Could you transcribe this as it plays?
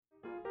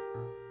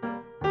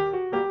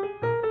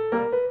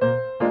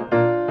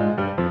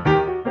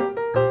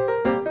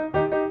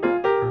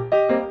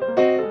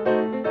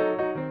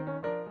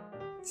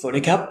สวัส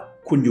ดีครับ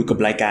คุณอยู่กับ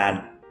รายการ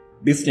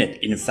Business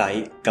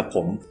Insight กับผ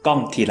มก้อง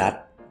ธีรัต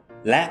น์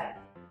และ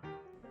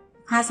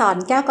ภาสร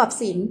แก้วกอบ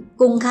ศิลป์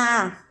กรุงค่ะ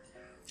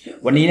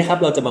วันนี้นะครับ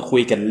เราจะมาคุ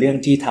ยกันเรื่อง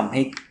ที่ทำใ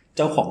ห้เ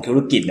จ้าของธุร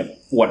กิจเนี่ย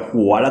ปวด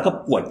หัวแล้วก็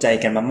ปวดใจ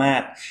กันมา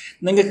ก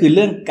ๆนั่นก็คือเ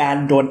รื่องการ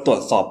โดนตรว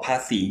จสอบภา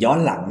ษีย้อน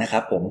หลังนะครั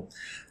บผม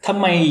ทำ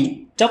ไม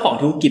เจ้าของ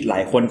ธุรกิจหลา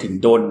ยคนถึง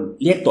โดน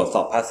เรียกตรวจส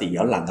อบภาษี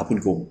ย้อนหลังครับคุณ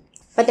กุ้ง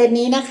ประเด็น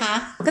นี้นะคะ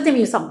ก็จะมี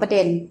อยู่2ประเ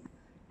ด็น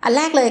อันแ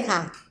รกเลยค่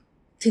ะ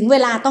ถึงเว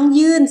ลาต้อง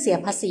ยื่นเสีย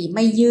ภาษีไ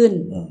ม่ยื่น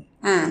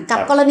กับ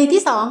กรณี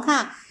ที่2ค่ะ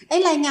ไอ้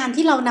รายงาน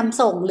ที่เราน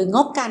ำส่งหรือง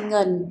บการเ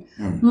งิน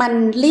มัน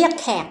เรียก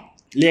แขก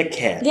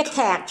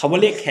คำว่า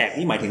เรียกแขก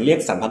นี่หมายถึงเรียก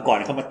สรรพากร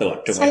เข้ามาตรวจ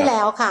ถูกไหมครับใช่แ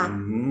ล้วค่ะ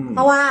เพ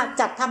ราะว่า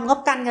จัดทำงบ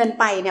การเงิน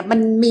ไปเนี่ยมัน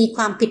มีค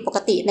วามผิดปก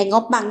ติในง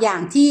บบางอย่าง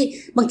ที่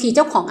บางทีเ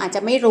จ้าของอาจจ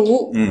ะไม่รู้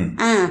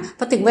พ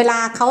อถึงเวลา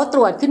เขาต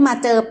รวจขึ้นมา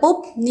เจอปุ๊บ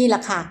นี่แหล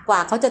ะค่ะกว่า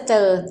เขาจะเจ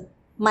อ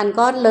มัน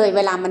ก็เลยเว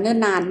ลามันเนิ่น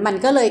นานมัน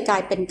ก็เลยกลา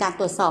ยเป็นการ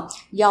ตรวจสอบ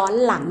ย้อน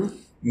หลัง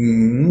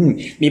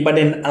มีประเ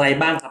ด็นอะไร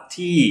บ้างครับ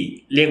ที่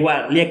เรียกว่า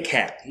เรียกแข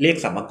กเรียก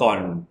สรรพากร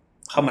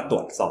เข้ามาตร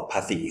วจสอบภ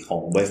าษีขอ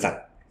งบริษัท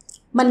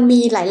มันมี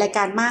หลายรายก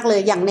ารมากเล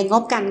ยอย่างในง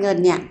บการเงิน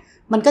เนี่ย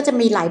มันก็จะ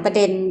มีหลายประเ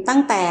ด็นตั้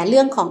งแต่เ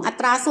รื่องของอั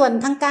ตราส่วน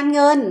ทางการเ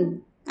งิน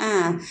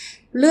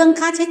เรื่อง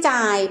ค่าใช้จ่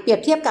ายเปรียบ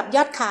เทียบกับย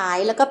อดขาย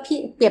แล้วก็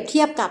เปรียบเ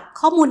ทียบกับ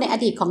ข้อมูลในอ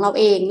ดีตของเรา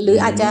เองหรือ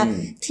อาจจะ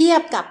เทีย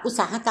บกับอุต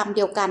สาหกรรมเ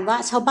ดียวกันว่า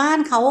ชาวบ้าน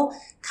เขา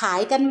ขา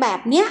ยกันแบบ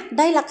เนี้ยไ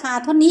ด้ราคา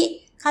เท่านี้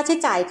ค่าใช้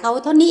จ่ายเขา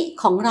เท่านี้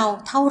ของเรา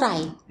เท่าไหร่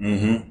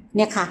เ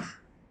นี่ยค่ะ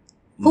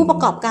ผู้ประ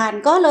กอบการ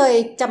ก็เลย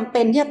จำเ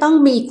ป็นที่จะต้อง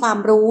มีความ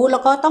รู้แล้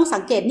วก็ต้องสั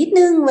งเกตนิด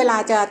นึงเวลา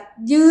จะ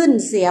ยื่น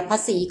เสียภา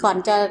ษีก่อน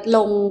จะล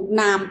ง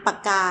นามปาก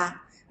กา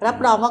รั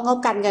รองว่างบ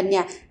การเงินเ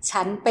นี่ย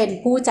ฉันเป็น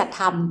ผู้จัด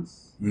ท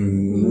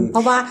ำเพร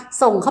าะว่า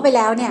ส่งเข้าไปแ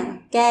ล้วเนี่ย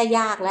แก้ย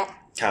ากแล้ว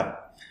ครับ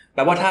แป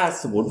ลว่าถ้า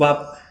สมมติว่า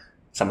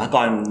สรรพาก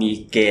รมี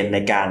เกณฑ์ใน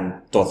การ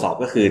ตรวจสอบ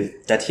ก็คือ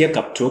จะเทียบ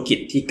กับธุรกิจ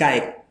ที่ใกล้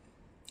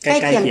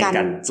เคียงกั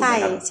นใ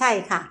ช่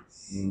ค่ะ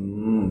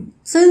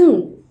ซึ่ง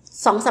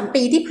 2-3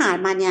 ปีที่ผ่าน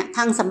มาเนี่ยท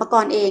างสรรพาก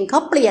รเองเขา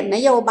เปลี่ยนน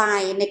โยบา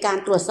ยในการ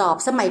ตรวจสอบ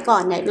สมัยก่อ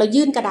นเนี่ยเรา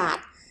ยื่นกระดาษ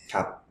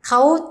เขา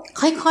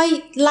ค่อย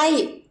ๆไล่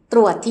ตร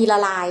วจทีละ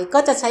ลายก็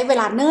จะใช้เว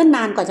ลาเนิ่นน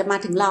านกว่าจะมา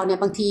ถึงเราเนี่ย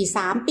บางที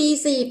3ปี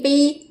4ปี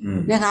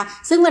นะคะ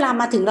ซึ่งเวลา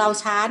มาถึงเรา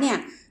ช้าเนี่ย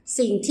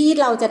สิ่งที่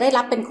เราจะได้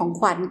รับเป็นของ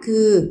ขวัญคื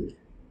อ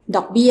ด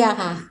อกเบี้ย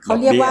ค่ะเขา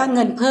เรียกว่าเ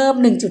งินเพิ่ม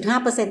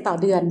 1.5% ต่อ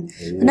เดือน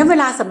เพราะนั้นเว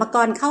ลาสรรพาก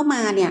รเข้าม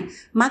าเนี่ย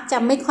มักจะ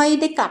ไม่ค่อย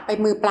ได้กลับไป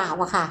มือเปล่า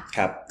อะค่ะ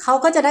เขา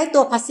ก็จะได้ตั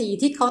วภาษี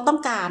ที่เขาต้อง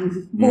การ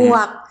บว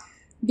ก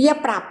เบี้ย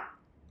ปรับ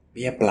เ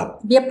บี้ยปรับ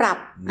เบี้ยป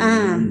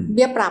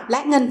รับและ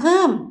เงินเ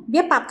พิ่มเบี้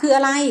ยปรับคืออ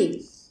ะไร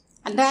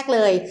อันแรกเล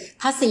ย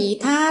ภาษี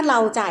ถ้าเรา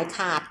จ่ายข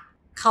าด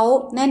เขา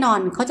แน่นอน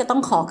เขาจะต้อ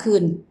งขอคื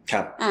นค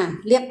รับ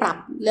เรียกปรับ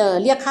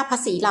เรียกค่าภา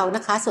ษีเราน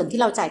ะคะส่วนที่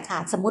เราจ่ายขา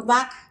ดสมมุติว่า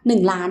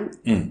1 ล้าน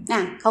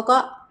เขาก็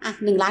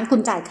1 ล้านคุ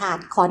ณจ่ายขาด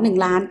ขอ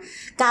1 ล้าน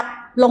กับ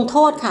ลงโท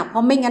ษค่ะเพรา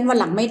ะไม่งั้นวัน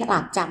หลังไม่หลา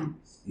บจ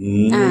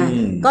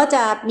ำก็จ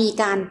ะมี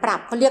การปรับ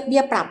เขาเรียกเบี้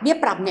ยปรับเ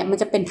นี่ยมัน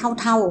จะเป็นเ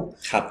ท่า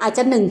อาจจ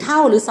ะ1 เท่า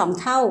หรือ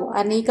2 เท่า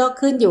อันนี้ก็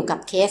ขึ้นอยู่กับ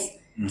เคส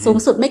สูง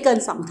สุดไม่เกิน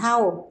2 เท่า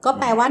ก็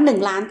แปลว่า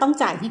1 ล้านต้อง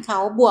จ่ายให้เขา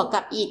บวก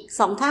กับอีก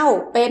2 เท่า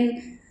เป็น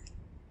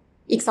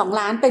อีก2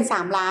 ล้านเป็น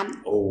3 ล้าน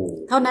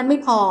เท่านั้นไม่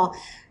พอ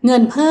เงิ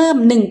นเพิ่ม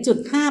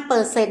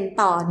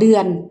 1.5% ต่อเดือ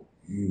น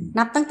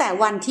นับตั้งแต่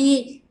วันที่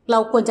เรา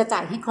ควรจะจ่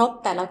ายให้ครบ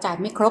แต่เราจ่าย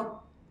ไม่ครบ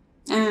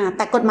แ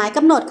ต่กฎหมายก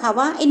ำหนดค่ะ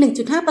ว่าไอ้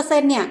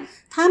 1.5% เนี่ย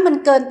ถ้ามัน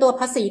เกินตัว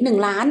ภาษี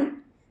1 ล้าน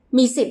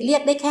มีสิทธิ์เรีย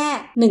กได้แค่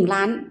1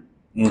 ล้าน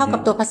เท่ากั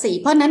บตัวภาษี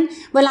เพราะนั้น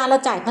เวลาเรา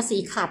จ่ายภาษี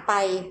ขาดไป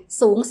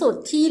สูงสุด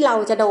ที่เรา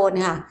จะโดน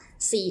ค่ะ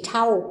4 เ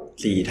ท่า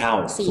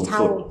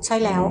ใช่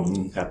แล้ว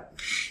ครับ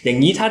อย่าง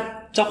นี้ถ้า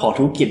เจ้าของ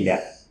ธุรกิจเนี่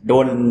ยโด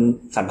น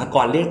สรรพาก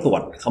รเรียกตรว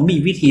จเขามี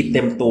วิธีเ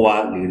ต็มตัว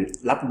หรือ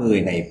รับมือ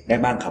ไหนได้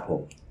บ้างครับผ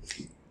ม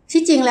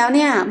ที่จริงแล้วเ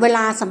นี่ยเวล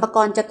าสรรพาก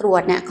รจะตรว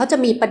จเนี่ยเขาจะ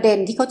มีประเด็น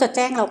ที่เขาจะแ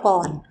จ้งเราก่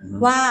อน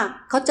ว่า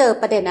เขาเจอ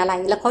ประเด็นอะไร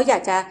แล้วเขาอยา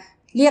กจะ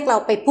เรียกเรา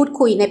ไปพูด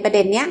คุยในประเ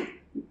ด็นเนี้ย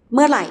เ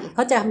มื่อไหร่เข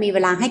าจะมีเว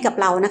ลาให้กับ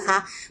เรานะคะ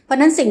เพราะ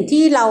นั้นสิ่ง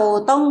ที่เรา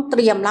ต้องเต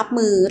รียมรับ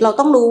มือเรา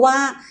ต้องรู้ว่า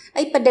ไ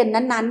อ้ประเด็น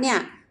นั้นๆเนี่ย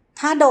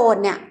ถ้าโดน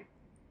เนี่ย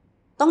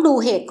ต้องดู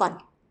เหตุก่อน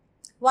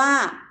ว่า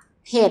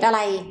เหตุอะไร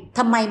ท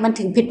ำไมมัน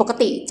ถึงผิดปก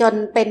ติจน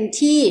เป็น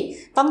ที่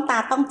ต้องตา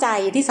ต้องใจ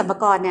ที่สรรพา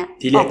กรเนี่ย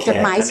ออกจด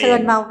หมายเชิญ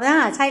มา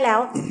ใช่แล้ว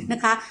นะ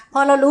คะพอ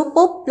เรารู้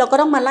ปุ๊บเราก็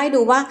ต้องมาไล่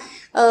ดูว่า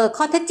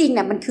ข้อเท็จจริงเ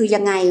นี่ยมันคือ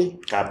ยังไง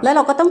แล้วเร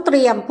าก็ต้องเต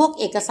รียมพวก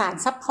เอกสาร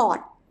ซัพพอร์ต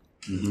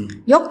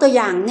ยกตัวอ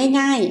ย่าง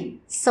ง่าย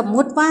ๆสม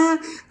มุติว่า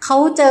เขา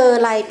เจอ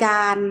รายก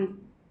าร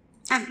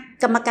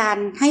กรรมการ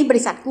ให้บ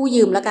ริษัทกู้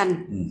ยืมแล้วกัน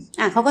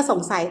เขาก็ส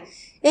งสัย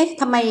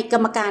ทำไมกร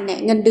รมการเนี่ย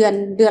เงินเดื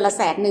อนละ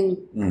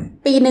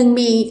100,000ปีหนึ่ง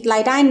มีรา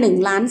ยได้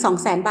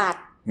1,200,000 บาท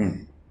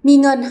มี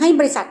เงินให้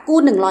บริษัทกู้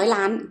100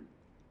 ล้าน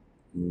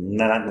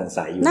น่าสง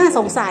สัยอยู่น่าส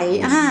งสัย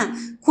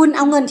คุณเ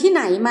อาเงินที่ไ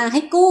หนมาใ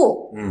ห้กู้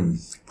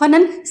เพราะ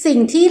นั้นสิ่ง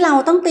ที่เรา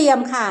ต้องเตรียม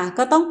ค่ะ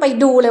ก็ต้องไป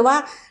ดูเลยว่า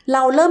เร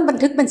าเริ่มบัน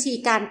ทึกบัญชี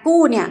การ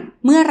กู้เนี่ย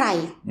เมื่อไหร่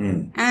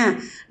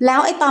แล้ว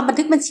ไอ้ตอนบัน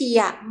ทึกบัญชี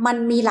มัน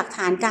มีหลักฐ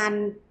านการ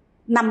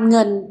นำเ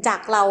งินจา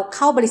กเราเ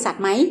ข้าบริษัท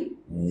ไหม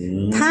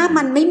ถ้า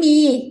มันไม่มี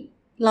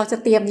เราจะ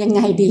เตรียมยังไ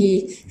งดี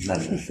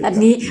อัน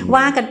นี้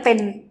ว่ากันเป็น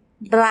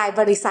ราย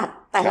บริษัท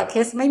แต่ละเค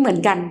สไม่เหมือน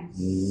กัน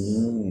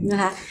นะ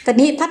คะแต่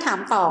นี้ถ้าถาม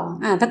ต่อ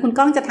ถ้าคุณ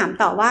ก้องจะถาม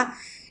ต่อว่า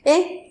เอ๊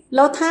ะแ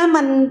ล้วถ้า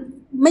มัน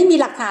ไม่มี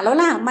หลักฐานแล้ว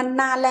ล่ะมัน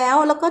นานแล้ว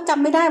ก็จ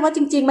ำไม่ได้ว่าจ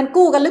ริงๆมัน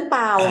กู้กันหรือเป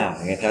ล่า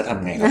งั้นเขาท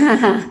ำไงครับ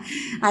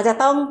อาจจะ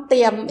ต้องเต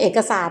รียมเอก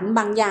สารบ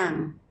างอย่าง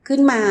ขึ้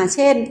นมาเ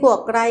ช่นพวก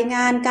รายง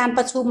านการป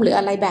ระชุมหรือ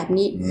อะไรแบบ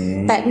นี้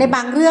แต่ในบ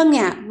างเรื่องเ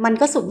นี่ยมัน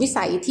ก็สุดวิ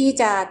สัยที่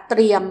จะเต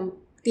รียม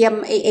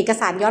เอก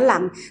สารย้อนหลั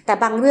งแต่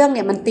บางเรื่องเ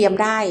นี่ยมันเตรียม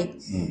ได้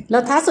แล้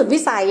วถ้าสุดวิ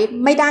สัย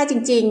ไม่ได้จ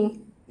ริง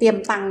ๆเตรียม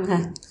ตังค์ค่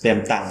ะเตรียม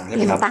ตังค์ใช่ไห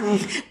มครับ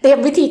เตรียม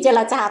วิธีเจร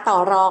จาต่อ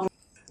รอง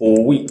โอ้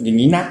ยอย่าง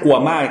นี้น่ากลัว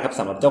มากครับ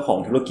สำหรับเจ้าของ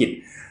ธุรกิจ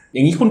อย่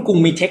างนี้คุณกุ้ง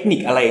มีเทคนิค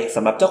อะไรส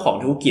ำหรับเจ้าของ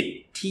ธุรกิจ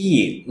ที่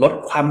ลด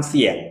ความเ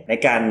สี่ยงใน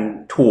การ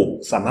ถูก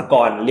สรรพาก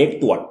รเรียก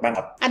ตรวจบ้างค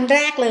รับอันแร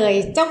กเลย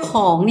เจ้าข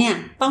องเนี่ย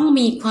ต้อง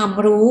มีความ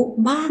รู้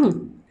บ้าง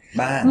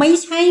ไม่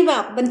ใช่แบ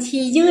บบัญชี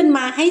ยื่นม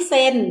าให้เ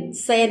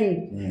ซ็น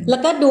แล้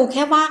วก็ดูแ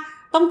ค่ว่า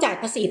ต้องจ่าย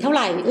ภาษีเท่าไห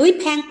ร่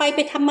แพงไป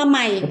ทำมาให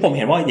ม่ผมเ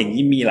ห็นว่าอย่าง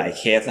นี้มีหลายเ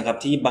คสนะครับ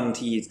ที่บาง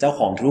ทีเจ้า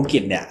ของธุรกิ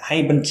จเนี่ยให้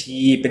บัญชี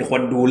เป็นค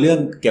นดูเรื่อง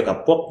เกี่ยวกับ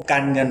พวกกา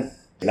รเงิน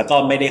แล้วก็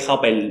ไม่ได้เข้า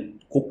ไป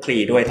คุกคลี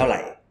ด้วยเท่าไหร่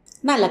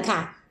นั่นแหละค่ะ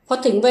พอ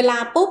ถึงเวลา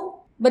ปุ๊บ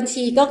บัญ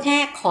ชีก็แค่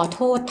ขอโ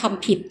ทษท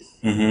ำผิด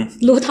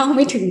รู้เท่าไ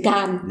ม่ถึงก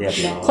าร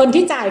คน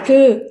ที่จ่ายคื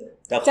อ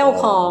เจ้า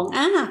ของ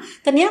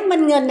แต่เนี้ยมัน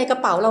เงินในกระ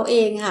เป๋าเราเอ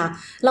งค่ะ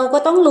เราก็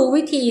ต้องรู้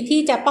วิธีที่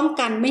จะป้อง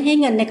กันไม่ให้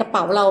เงินในกระเป๋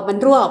าเรามัน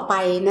รั่วออกไป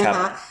นะค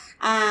ะ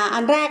อั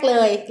นแรกเล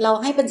ยเรา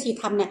ให้บัญชี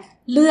ทำเนี่ย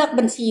เลือก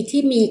บัญชี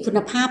ที่มีคุณ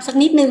ภาพสัก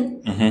นิดนึง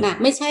นะ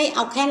ไม่ใช่เอ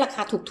าแค่ราค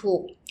าถู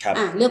ก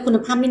ๆเลือกคุณ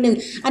ภาพนิดนึง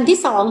อันที่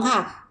สองค่ะ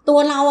ตัว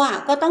เรา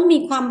ก็ต้องมี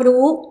ความ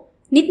รู้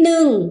นิดนึ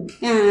ง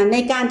ใน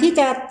การที่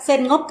จะเซ็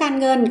นงบการ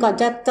เงินก่อน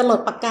จะหลด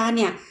ปากกาเ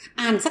นี่ย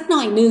อ่านสักหน่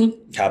อยนึง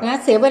นะ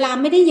เสียเวลา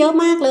ไม่ได้เยอะ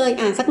มากเลย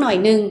อ่านสักหน่อย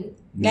นึง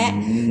และ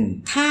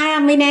ถ้า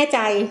ไม่แน่ใ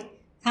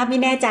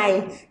จ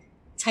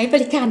ใช้บ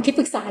ริการที่ป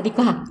รึกษาดีก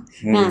ว่า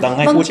ต้องใ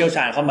ห้ผู้เชี่ยวช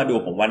าญเข้ามาดู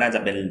ผมว่าน่าจะ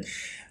เป็น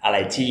อะไร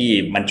ที่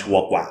มันชัว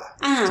ร์กว่า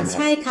ใ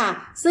ช่ค่ะ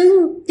ซึ่ง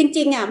จ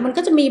ริงๆมัน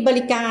ก็จะมีบ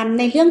ริการ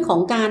ในเรื่องของ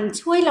การ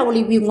ช่วยเรา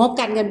รีวิวงบ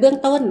การเงินเบื้อง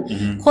ต้น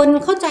คน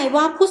เข้าใจ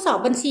ว่าผู้สอบ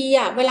บัญชี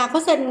เวลาเขา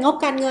เซ็นงบ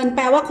การเงินแป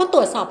ลว่าเขาต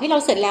รวจสอบให้เรา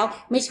เสร็จแล้ว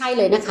ไม่ใช่เ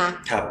ลยนะคะ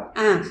ครับ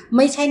ไ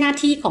ม่ใช่หน้า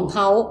ที่ของเข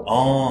า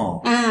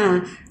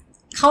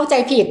เข้าใจ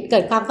ผิดเกิ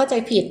ดความเข้าใจ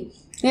ผิด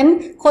งั้น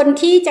คน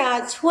ที่จะ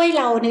ช่วย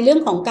เราในเรื่อ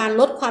งของการ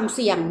ลดความเ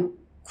สี่ยง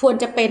ควร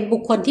จะเป็นบุ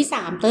คคลที่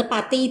3 third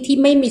party ที่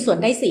ไม่มีส่วน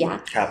ได้เสีย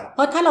เพ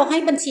ราะถ้าเราให้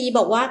บัญชีบ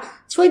อกว่า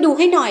ช่วยดูใ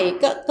ห้หน่อย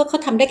ก็เขา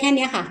ทำได้แค่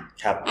นี้ค่ะ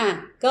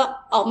ก็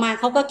ออกมา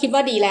เขาก็คิดว่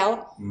าดีแล้ว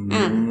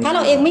ถ้าเร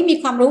าเองไม่มี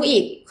ความรู้อี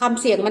กความ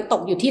เสี่ยงมันต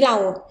กอยู่ที่เรา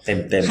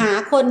หา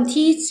คน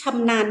ที่ช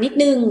ำนาญนิด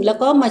นึงแล้ว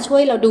ก็มาช่ว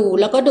ยเราดู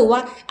แล้วก็ดูว่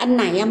าอันไ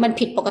หนมัน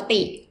ผิดปก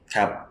ติ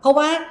เพราะ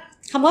ว่า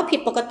คำว่าผิด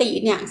ปกติ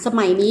เนี่ยส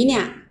มัยนี้เ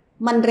นี่ย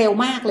มันเร็ว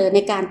มากเลยใน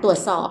การตรวจ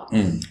สอบ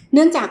เ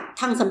นื่องจาก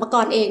ทางสรรพาก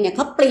รเองเนี่ยเข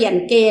าเปลี่ยน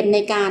เกณฑ์ใน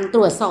การต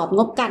รวจสอบง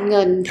บการเ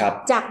งิน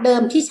จากเดิ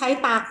มที่ใช้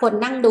ตาคน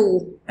นั่งดู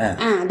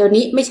เดี๋ยว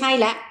นี้ไม่ใช่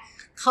แล้ว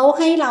เขาใ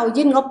ห้เรา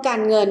ยื่นงบกา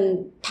รเงิน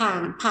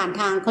ผ่าน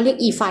ทางเขาเรียก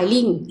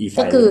e-filing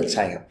ก็คือ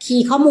คี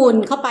ย์ข้อมูล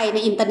เข้าไปใน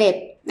อินเทอร์เน็ต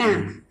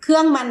เครื่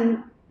องมัน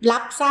รั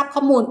บทราบข้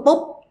อมูลปุ๊บ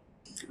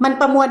มัน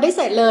ประมวลได้เ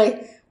สร็จเลย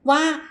ว่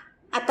า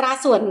อัตรา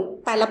ส่วน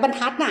แต่ละบรร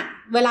ทัด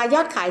เวลาย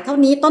อดขายเท่า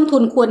นี้ต้นทุ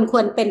นค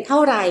วรเป็นเท่า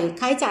ไหร่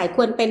ค่าใช้จ่ายค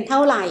วรเป็นเท่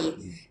าไหร่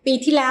ปี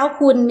ที่แล้ว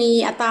คุณมี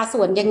อัตรา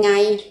ส่วนยังไง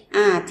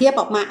เทียบ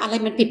ออกมาอะไร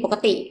มันผิดปก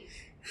ติ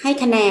ให้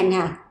คะแนน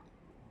ค่ะ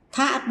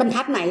ถ้าบรร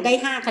ทัดไหนได้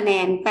5คะแน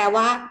นแปล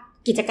ว่า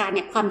กิจการเ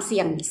นี่ยความเสี่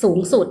ยงสูง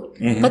สุด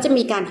ก็จะ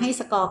มีการให้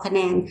สกอร์คะแน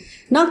น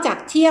นอกจาก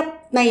เทียบ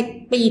ใน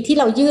ปีที่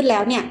เรายื่นแล้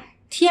วเนี่ย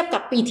เทียบกั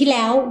บปีที่แ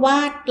ล้วว่า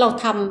เรา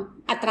ท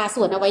ำอัตรา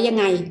ส่วนเอาไว้ยัง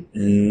ไง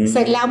เส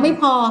ร็จแล้วไม่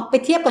พอไป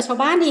เทียบกับชาว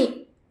บ้านอีก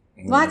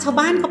ว่าชาว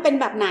บ้านเขาเป็น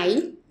แบบไหน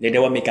เรียกได้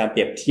ว่ามีการเป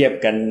รียบเทียบ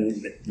กัน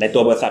ในตั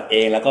วบริษัทเอ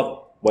งแล้วก็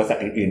บริษัท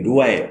อื่นๆด้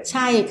วยใ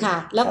ช่ค่ะ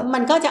แล้วมั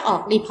นก็จะออ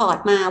กรีพอร์ต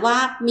มาว่า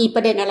มีป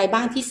ระเด็นอะไรบ้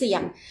างที่เสี่ย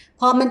ง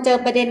พอมันเจอ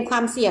ประเด็นควา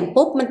มเสี่ยง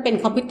ปุ๊บมันเป็น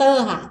คอมพิวเตอ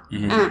ร์ค่ะ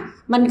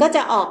มันก็จ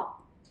ะออก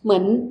เหมือ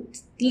น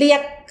เรีย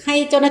กให้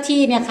เจ้าหน้า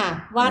ที่เนี่ยค่ะ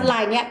ว่ารา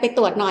ยเนี้ยไปต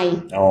รวจหน่อย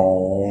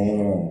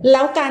แ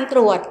ล้วการต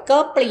รวจก็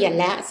เปลี่ยน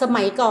แล้วส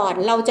มัยก่อน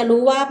เราจะ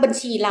รู้ว่าบัญ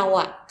ชีเรา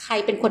ใคร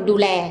เป็นคนดู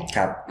แล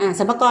ส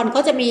รรพากรเข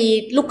าจะมี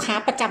ลูกค้า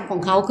ประจำของ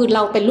เขาคือเร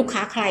าเป็นลูกค้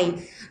าใคร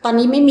ตอน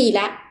นี้ไม่มีแ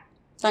ล้ว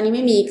ตอนนี้ไ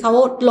ม่มีเขา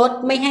ลด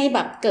ไม่ให้แบ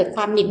บเกิดค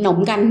วามหนิดหนม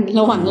กัน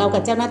ระหว่างเรา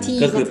กับเจ้าหน้าที่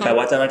ก็คือแปล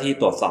ว่าเจ้าหน้าที่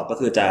ตรวจสอบก็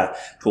คือจะ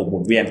ถูกหมุ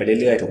นเวียนไปเ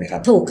รื่อยๆถูกไหมครั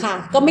บถูกค่ะ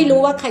ก็ไม่รู้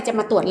ว่าใครจะ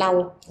มาตรวจเรา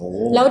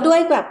แล้วด้วย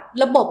แบบ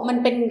ระบบมัน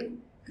เป็น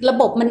ระ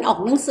บบมันออก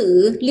หนังสือ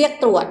เรียก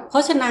ตรวจเพรา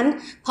ะฉะนั้น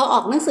พออ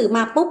อกหนังสือม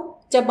าปุ๊บ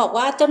จะบอก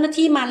ว่าเจ้าหน้า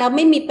ที่มาแล้วไ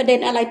ม่มีประเด็น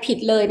อะไรผิด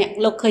เลยเนี่ย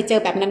เราเคยเจอ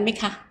แบบนั้นไหม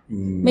คะ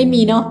ไม่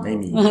มีเนาะไม่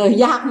มี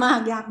ยากมาก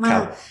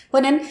เพรา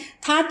ะนั้น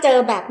ถ้าเจอ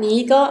แบบนี้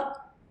ก็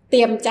เต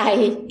รียมใจ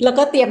แล้ว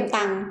ก็เตรียม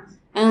ตังค์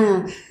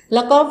แ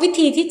ล้วก็วิ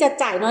ธีที่จะ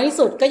จ่ายน้อยที่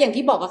สุดก็อย่าง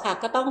ที่บอกอะค่ะ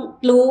ก็ต้อง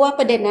รู้ว่า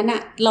ประเด็นนั้น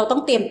เราต้อ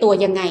งเตรียมตัว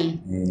ยังไง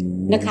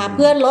นะคะเ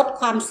พื่อลด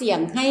ความเสี่ยง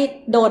ให้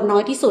โดนน้อ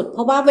ยที่สุดเพ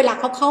ราะว่าเวลา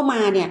เขาเข้าม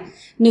าเนี่ย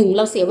เ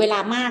ราเสียเวลา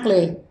มากเล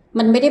ย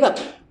มันไม่ได้แบบ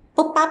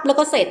ปุ๊บปั๊บแล้ว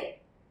ก็เสร็จ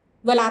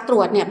เวลาตร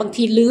วจเนี่ยบาง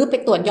ทีลื้อไป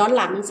ตรวจย้อน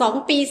หลัง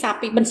2 ปี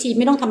 3 ปีบัญชีไ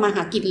ม่ต้องทำมาห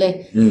ากินเลย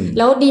แ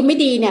ล้วดีไม่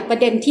ดีเนี่ยประ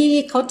เด็นที่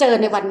เขาเจอ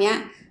ในวันเนี้ย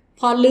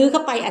พอลื้อเข้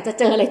าไปอาจจะ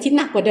เจออะไรที่ห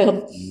นักกว่าเดิม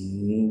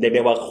เรียกไ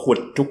ด้ว่าขุด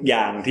ทุกอ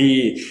ย่างที่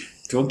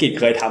ธุรกิจ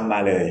เคยทำมา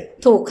เลย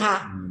ถูกค่ะ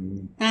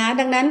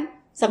ดังนั้น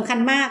สำคัญ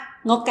มาก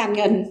งบการเ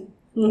งิน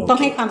ต้อง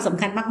ให้ความสำ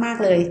คัญมาก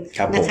ๆเลย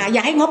นะคะอย่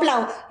าให้งบเรา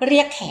เรี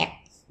ยกแขก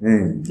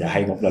อย่าใ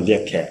ห้งบเราเรีย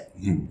กแขก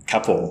ครั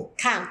บผม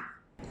ค่ะ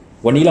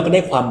วันนี้เราก็ไ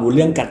ด้ความรู้เ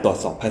รื่องการตรวจ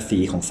สอบภาษี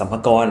ของสรรพา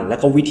กรและ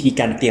ก็วิธี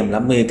การเตรียมรั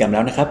บมือกันแล้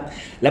วนะครับ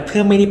และเพื่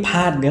อไม่ได้พล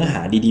าดเนื้อหา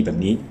ดีๆแบบ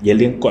นี้อย่า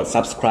ลืมกด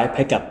Subscribe ใ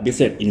ห้กับ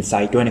Business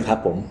Insight ด้วยนะครับ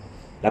ผม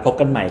แล้วพบ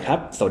กันใหม่ครับ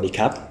สวัสดีค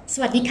รับส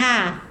วัสดีค่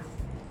ะ